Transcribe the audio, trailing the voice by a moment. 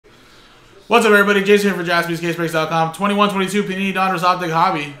What's up, everybody? Jason here for JaspysCaseBreaks.com. 21-22 Panini Donruss Optic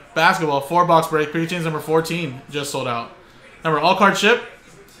Hobby Basketball 4-box break. Picture chains number 14 just sold out. Remember, all card ship.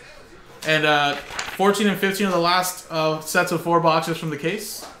 And 14 and 15 are the last sets of 4 boxes from the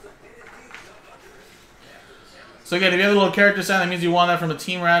case. So again, if you have a little character set, that means you won that from a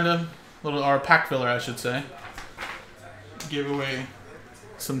team random, or a pack filler, I should say. Give away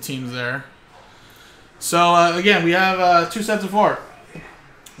some teams there. So again, we have 2 sets of 4.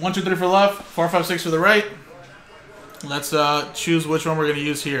 1, 2, 3 for left, 4, 5, 6 for the right. Let's choose which one we're going to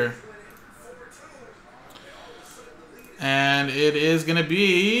use here. And it is going to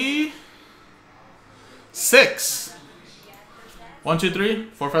be 6. 1, 2, 3,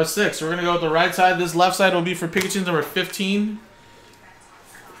 4, 5, 6. So we're going to go with the right side. This left side will be for Pikachu number 15.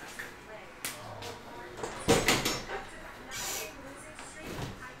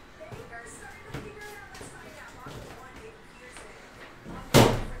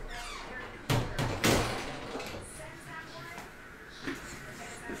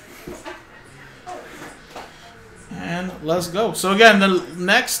 And let's go. So again, the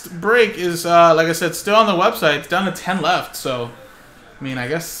next break is, like I said, still on the website. It's down to 10 left. So, I mean, I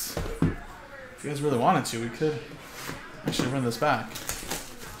guess if you guys really wanted to, we could actually run this back.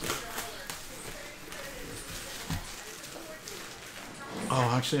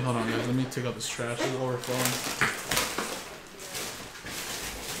 Oh, actually, hold on, guys. Let me take out this trash. It's overflowing.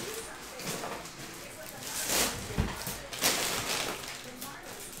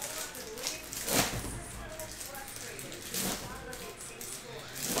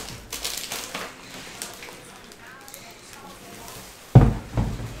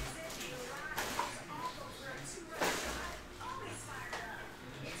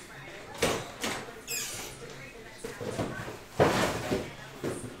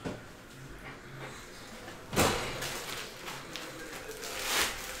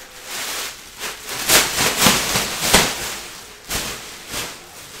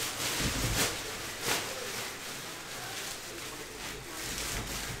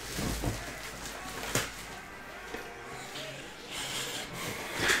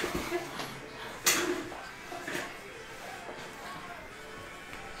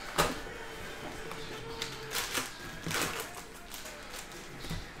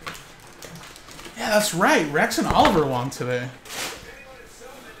 Yeah, that's right. Rex and Oliver won today.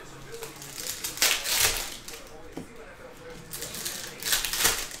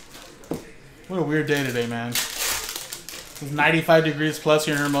 What a weird day today, man. It's 95 degrees plus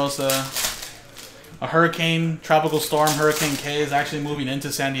here in Hermosa. A hurricane, tropical storm, Hurricane K, is actually moving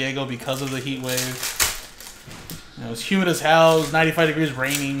into San Diego because of the heat wave. You know, it was humid as hell. It was 95 degrees,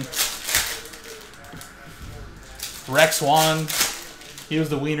 raining. Rex won. He was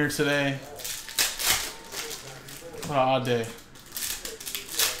the wiener today. What an odd day.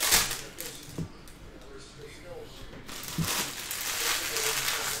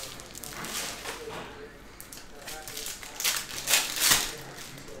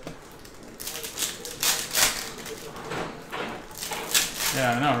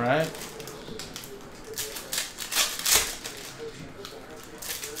 Yeah, I know, right?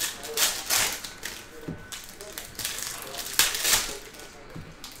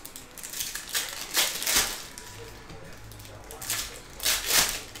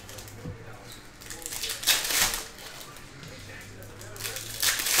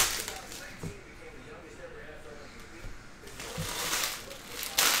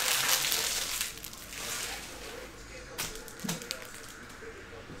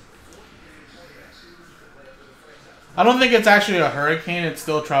 I don't think it's actually a hurricane. It's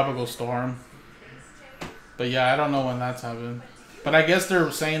still a tropical storm. But yeah, I don't know when that's happened. But I guess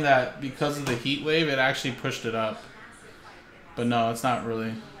they're saying that because of the heat wave, it actually pushed it up. But no, it's not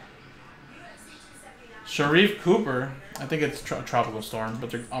really. Sharif Cooper. I think it's a tropical storm,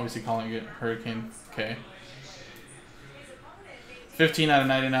 but they're obviously calling it Hurricane K. 15 out of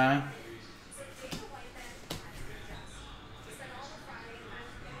 99.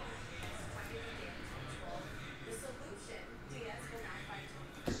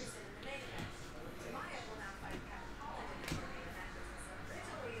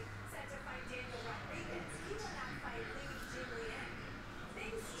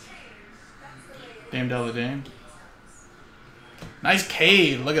 Dame Della Dame. Nice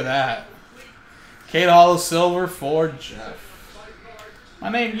Cade. Look at that. Cade Hollow Silver for Jeff. My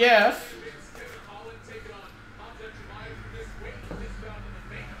name Jeff.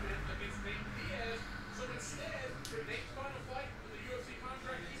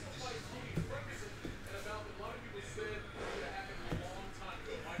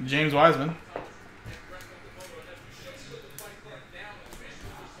 James Wiseman.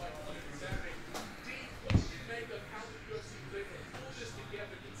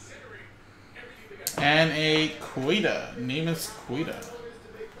 And a Quita. Nemus Quita.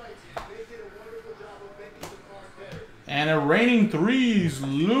 And a reigning threes,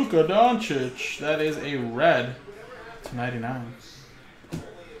 Luka Doncic. That is a red to 99.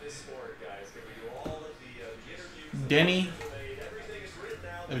 Denny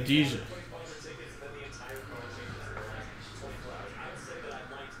Avdija.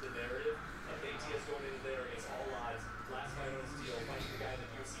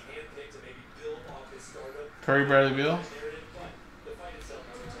 Curry Bradley Beal.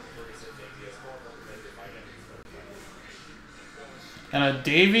 And a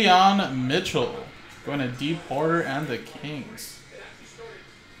Davion Mitchell. Going to Deep Porter and the Kings.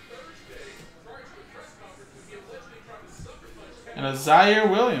 And a Zaire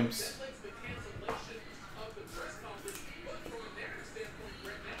Williams.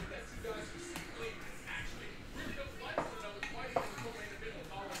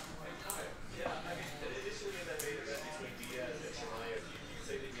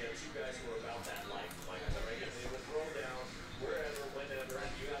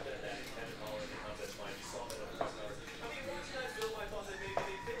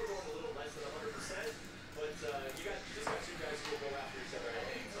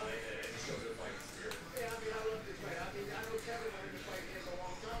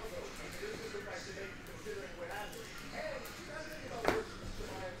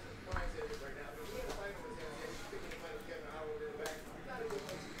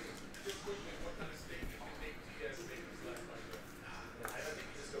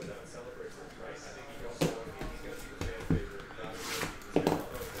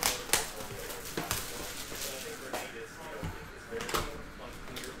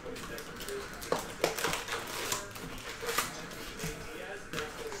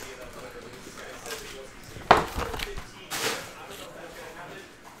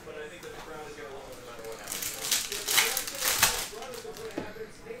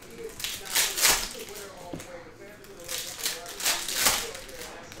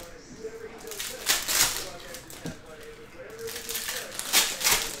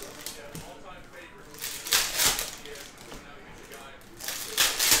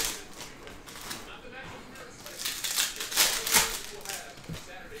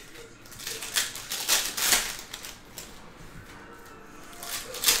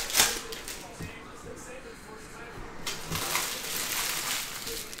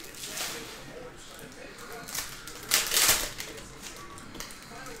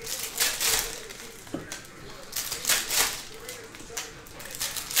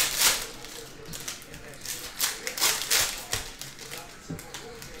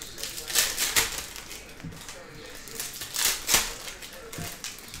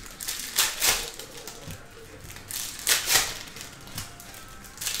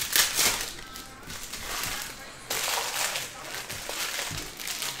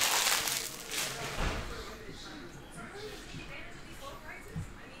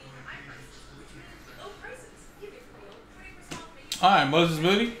 Alright, Moses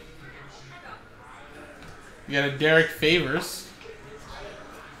Moody. You got a Derek Favors.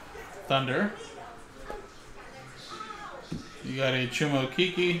 Thunder. You got a Chumo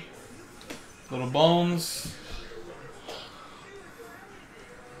Kiki. Little Bones.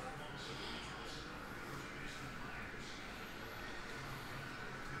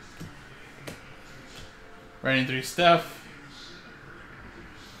 Reigning 3 Steph.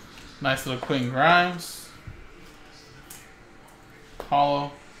 Nice little Quentin Grimes.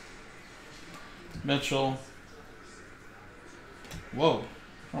 Hollow. Mitchell. Whoa.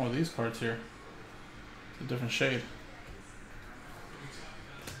 What's wrong with these cards here? It's a different shade.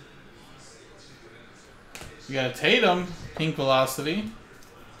 You got a Tatum. Pink Velocity.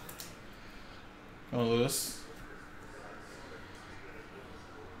 Go Lewis.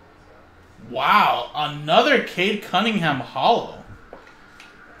 Wow. Another Cade Cunningham Hollow.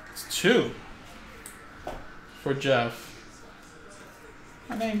 It's 2. For Jeff.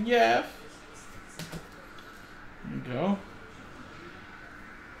 My name Jeff. There you go.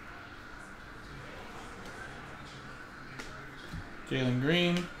 Jalen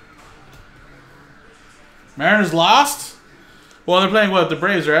Green. Mariners lost? Well, they're playing what? The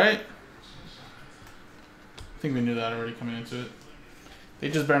Braves, right? I think we knew that already coming into it. They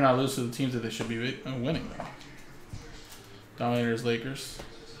just better not lose to the teams that they should be winning, though. Dominators, Lakers.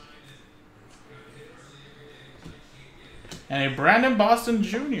 And a Brandon Boston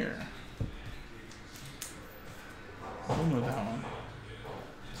Jr. Who with that one?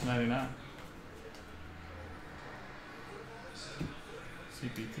 It's 99.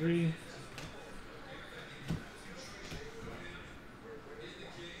 CP3.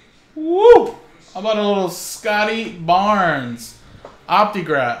 Woo! How about a little Scotty Barnes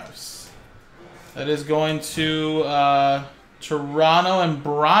Optigraphs? That is going to Toronto and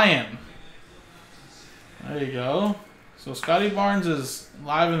Brian. There you go. So Scotty Barnes is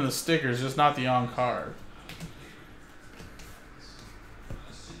live in the stickers, just not the on card.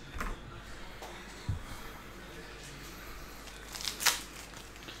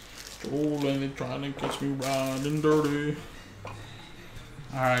 Oh, and they trying to catch me riding dirty.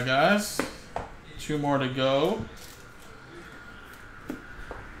 Alright, guys. 2 more to go.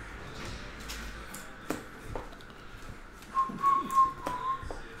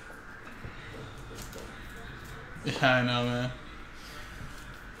 Yeah, I know, man.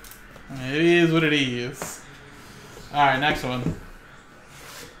 It is what it is. Alright, next one.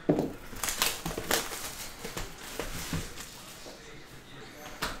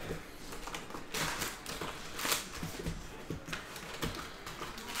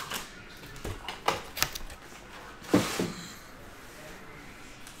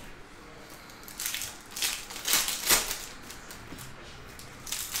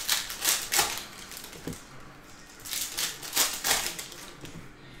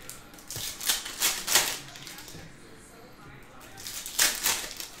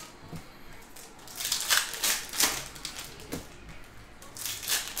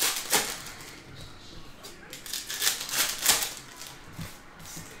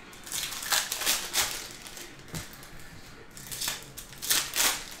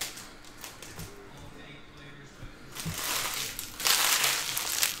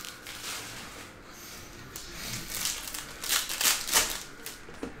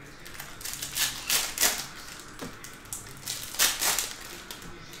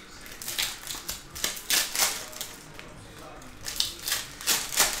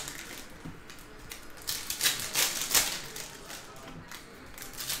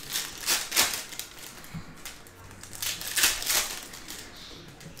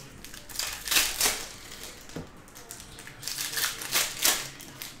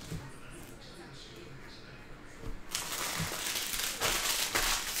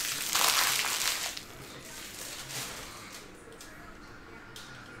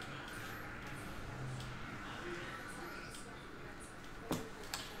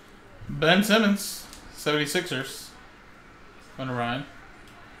 Ben Simmons, 76ers. Going to Ryan.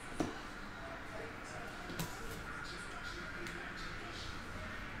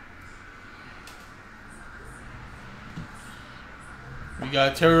 We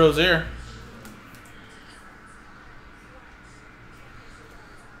got Terry Rozier.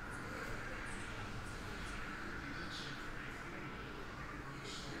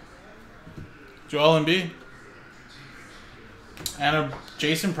 Joel Embiid. And a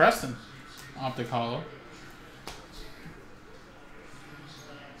Jason Preston. Optic Hollow.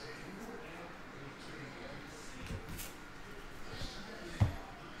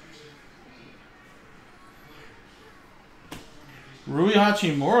 Rui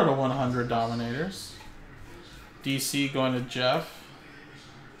Hachimura to 100 Dominators. DC going to Jeff.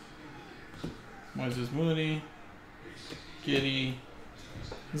 Moises Mooney. Giddy.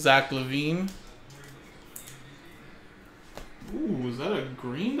 Zach LaVine. Ooh, is that a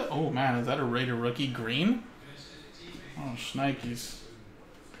green? Oh man, is that a Raider rookie green? Oh, shnikes.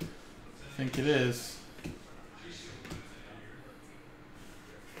 I think it is.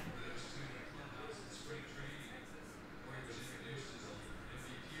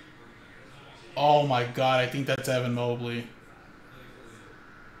 Oh my god, I think that's Evan Mobley.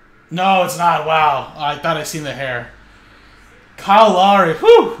 No, it's not. Wow. I thought I seen the hair. Kyle Lowry.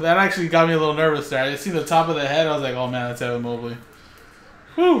 Whew! That actually got me a little nervous there. I just seen the top of the head. I was like, oh man, that's Evan Mobley.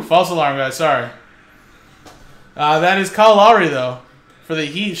 Whew! False alarm, guys. Sorry. That is Kyle Lowry, though. For the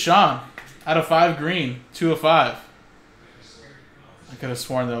Heat, Sean. Out of 5 green. 2 of 5. I could have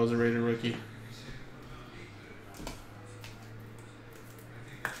sworn that was a Raider rookie.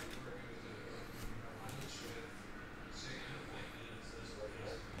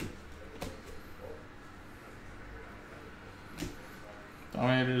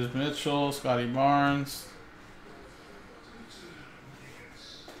 Dominators Mitchell, Scotty Barnes.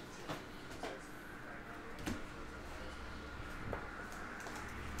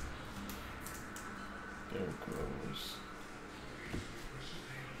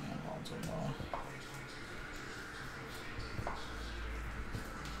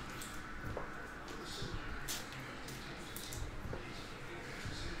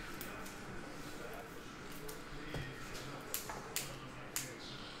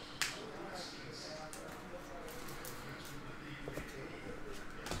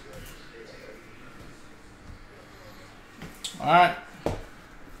 All right.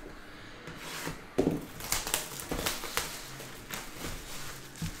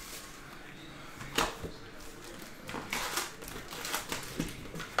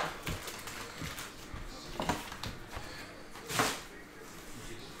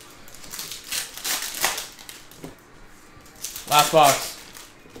 Last box.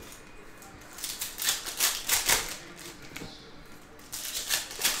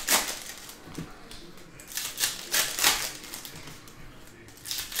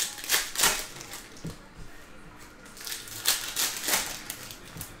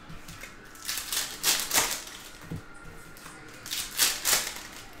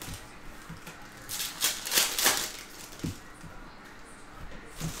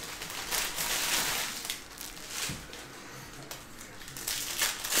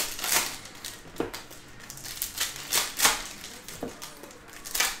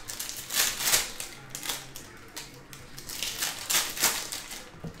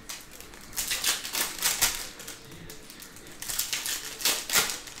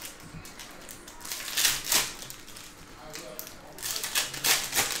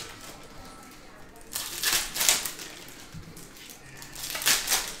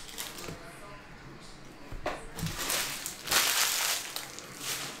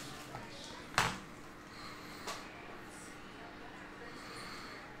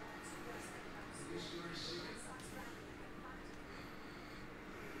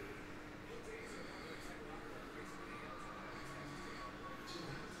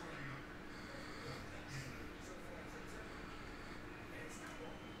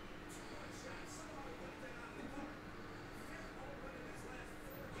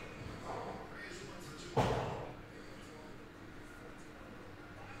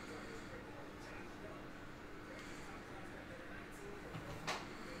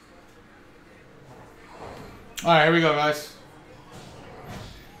 Alright, here we go, guys.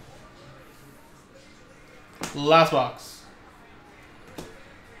 Last box.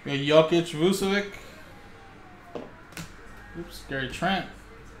 We got Jokic, Vucevic. Oops, Gary Trent.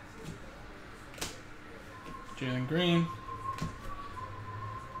 Jalen Green.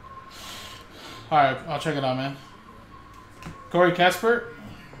 Alright, I'll check it out, man. Corey Casper.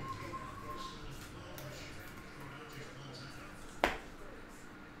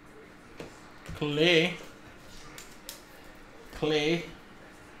 Clay.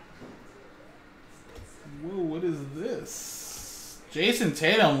 Whoa, what is this? Jason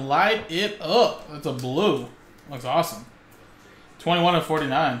Tatum, light it up. That's a blue. Looks awesome.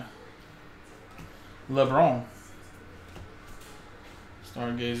 21/49. LeBron.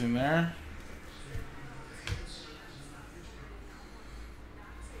 Stargazing there.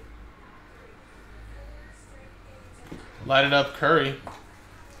 Light it up, Curry.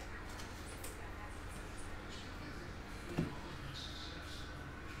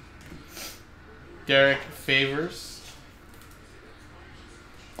 Derek Favors.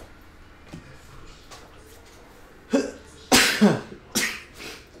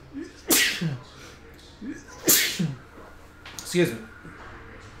 Excuse me.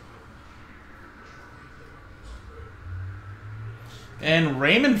 And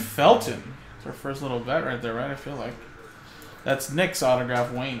Raymond Felton. It's our first little bet right there, right? I feel like. That's Nick's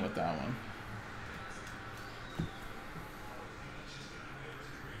autograph Wayne with that one.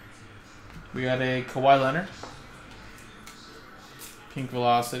 We got a Kawhi Leonard. Pink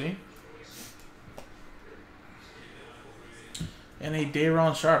Velocity. And a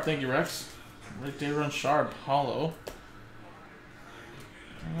Day'Ron Sharp. Thank you, Rex. Rick Day'Ron Sharp. Hollow.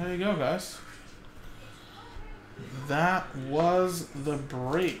 And there you go, guys. That was the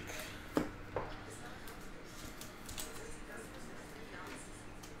break.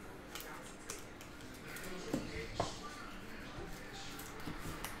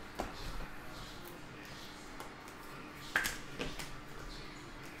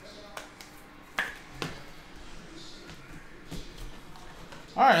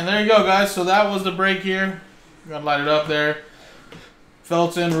 Alright, and there you go, guys. So that was the break here. Gotta light it up there.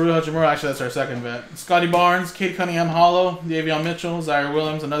 Felton, Rui Hachimura. Actually, that's our second bet. Scotty Barnes, Cade Cunningham Hollow, Davion Mitchell, Zaire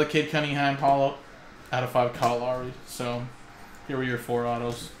Williams, another Cade Cunningham Hollow, out of 5 Kyle Lowry. So here were your 4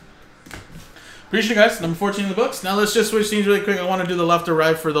 autos. Appreciate it, guys. Number 14 in the books. Now let's just switch teams really quick. I want to do the left or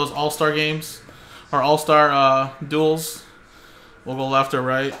right for those All-Star games, or All-Star duels. We'll go left or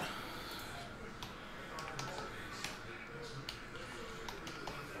right.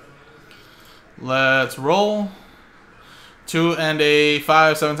 Let's roll. 2 and a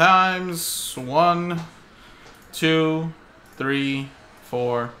 5 7 times. 1, 2, 3,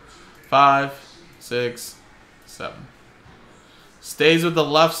 4, 5, 6, 7. Stays with the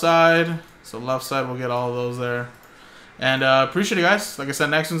left side. So left side will get all of those there. And appreciate it, guys. Like I said,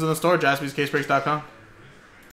 next one's in the store. JaspysCaseBreaks.com.